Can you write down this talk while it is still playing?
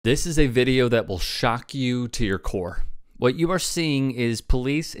This is a video that will shock you to your core. What you are seeing is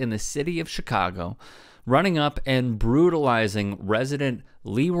police in the city of Chicago running up and brutalizing resident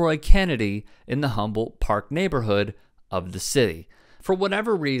Leroy Kennedy in the Humboldt Park neighborhood of the city. For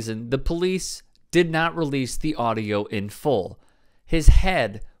whatever reason, the police did not release the audio in full. His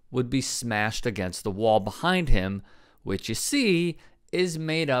head would be smashed against the wall behind him, which you see is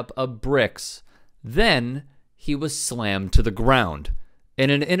made up of bricks. Then he was slammed to the ground. In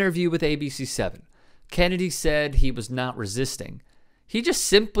an interview with ABC7, Kennedy said he was not resisting. He just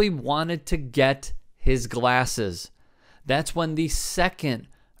simply wanted to get his glasses. That's when the second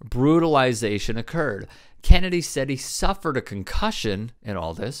brutalization occurred. Kennedy said he suffered a concussion in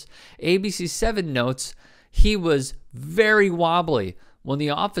all this. ABC7 notes he was very wobbly when the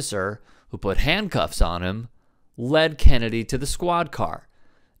officer who put handcuffs on him led Kennedy to the squad car.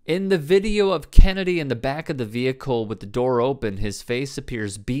 In the video of Kennedy in the back of the vehicle with the door open, his face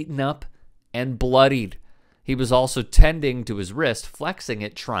appears beaten up and bloodied. He was also tending to his wrist, flexing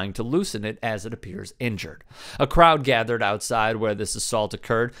it, trying to loosen it as it appears injured. A crowd gathered outside where this assault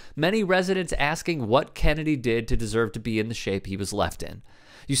occurred, many residents asking what Kennedy did to deserve to be in the shape he was left in.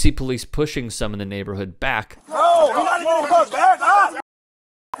 You see police pushing some in the neighborhood back. No, he's not even going back.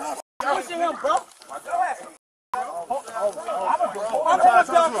 You see him, bro? I'm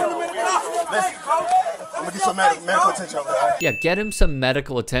gonna get some medical attention over there. Yeah, get him some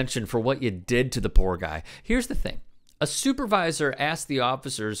medical attention for what you did to the poor guy. Here's the thing. A supervisor asked the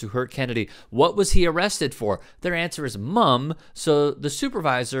officers who hurt Kennedy, what was he arrested for? Their answer is mum, so the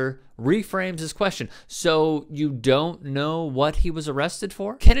supervisor reframes his question. So you don't know what he was arrested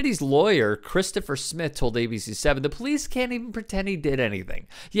for? Kennedy's lawyer, Christopher Smith, told ABC7, the police can't even pretend he did anything.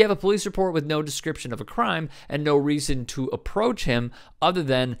 You have a police report with no description of a crime and no reason to approach him other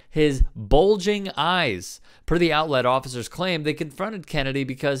than his bulging eyes. Per the outlet, officers claimed they confronted Kennedy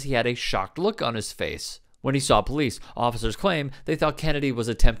because he had a shocked look on his face. When he saw police, officers claim they thought Kennedy was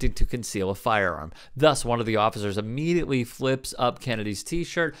attempting to conceal a firearm. Thus, one of the officers immediately flips up Kennedy's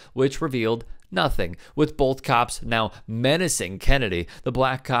t-shirt, which revealed nothing. With both cops now menacing Kennedy, the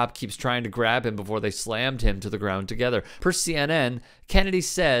black cop keeps trying to grab him before they slammed him to the ground together. Per CNN, Kennedy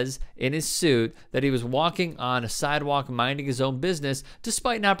says in his suit that he was walking on a sidewalk minding his own business.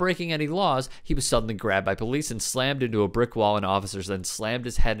 Despite not breaking any laws, he was suddenly grabbed by police and slammed into a brick wall, and officers then slammed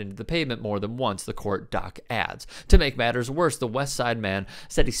his head into the pavement more than once, the court doc adds. To make matters worse, the West Side man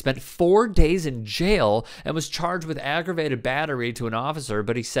said he spent 4 days in jail and was charged with aggravated battery to an officer,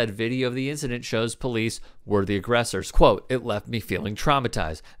 but he said video of the incident shows police were the aggressors. Quote, it left me feeling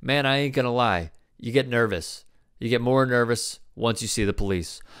traumatized. Man, I ain't gonna lie. You get nervous. You get more nervous once you see the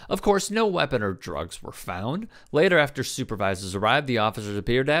police. Of course, no weapon or drugs were found. Later, after supervisors arrived, the officers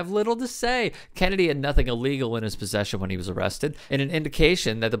appeared to have little to say. Kennedy had nothing illegal in his possession when he was arrested, in an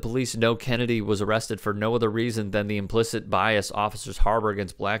indication that the police know Kennedy was arrested for no other reason than the implicit bias officers harbor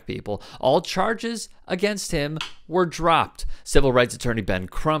against black people. All charges against him were dropped. Civil rights attorney Ben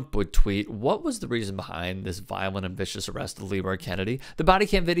Crump would tweet, what was the reason behind this violent and vicious arrest of Leroy Kennedy? The body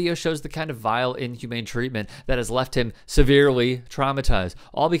cam video shows the kind of vile, inhumane treatment that has left him severely traumatized.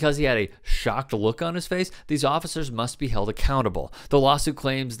 All because he had a shocked look on his face. These officers must be held accountable. The lawsuit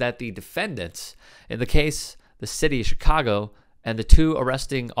claims that the defendants, in the case, the city of Chicago, and the 2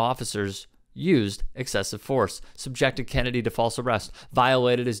 arresting officers used excessive force, subjected Kennedy to false arrest,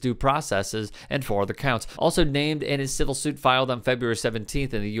 violated his due processes, and 4 other counts. Also named in his civil suit filed on February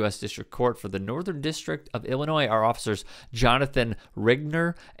 17th in the U.S. District Court for the Northern District of Illinois are officers Jonathan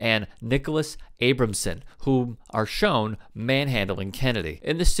Rigner and Nicholas Abramson, whom are shown manhandling Kennedy.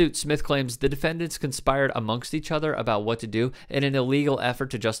 In the suit, Smith claims the defendants conspired amongst each other about what to do in an illegal effort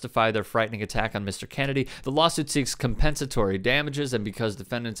to justify their frightening attack on Mr. Kennedy. The lawsuit seeks compensatory damages, and because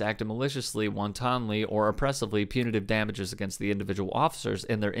defendants acted maliciously, wantonly, or oppressively, punitive damages against the individual officers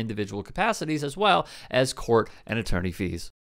in their individual capacities, as well as court and attorney fees.